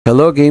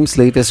Hello Games'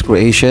 latest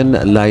creation,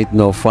 Light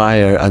No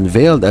Fire,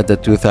 unveiled at the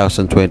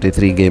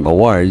 2023 Game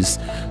Awards,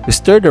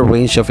 stirred a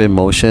range of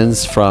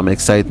emotions from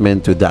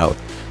excitement to doubt,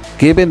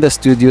 given the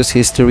studio's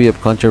history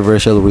of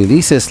controversial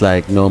releases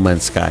like No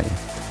Man's Sky.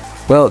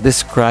 Well,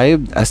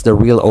 described as the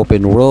real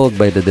open world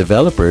by the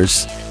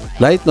developers,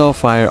 Light No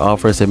Fire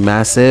offers a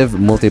massive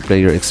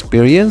multiplayer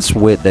experience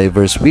with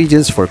diverse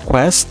regions for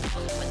quest,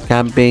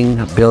 camping,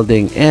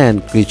 building,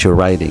 and creature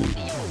riding.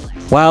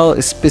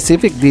 While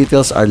specific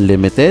details are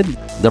limited,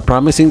 the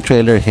promising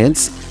trailer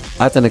hints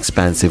at an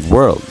expansive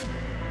world.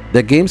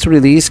 The game's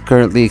release,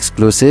 currently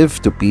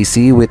exclusive to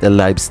PC with a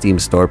live Steam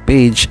store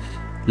page,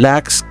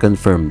 lacks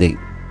confirmed date.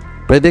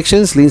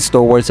 Predictions leans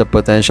towards a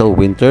potential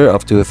winter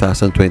of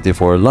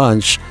 2024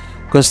 launch,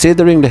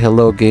 considering the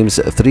Hello Games'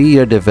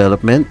 3-year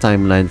development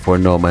timeline for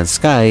No Man's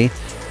Sky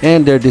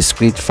and their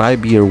discrete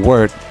 5-year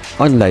work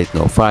on Light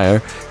No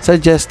Fire,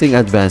 suggesting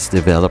advanced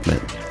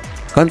development.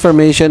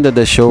 Confirmation that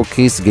the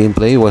showcase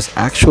gameplay was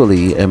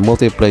actually a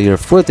multiplayer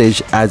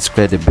footage adds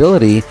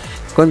credibility,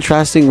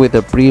 contrasting with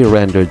the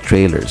pre-rendered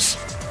trailers.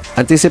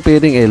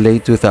 Anticipating a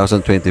late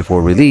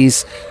 2024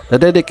 release, the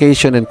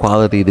dedication and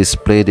quality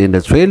displayed in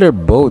the trailer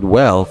bode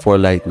well for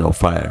Light No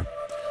Fire.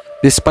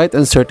 Despite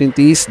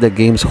uncertainties, the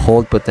games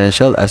hold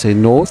potential as a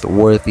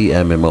noteworthy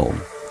MMO.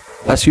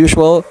 As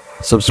usual,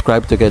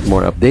 subscribe to get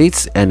more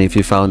updates, and if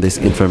you found this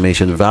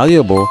information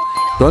valuable,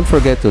 don't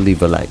forget to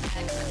leave a like.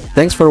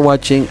 Thanks for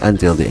watching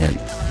until the end.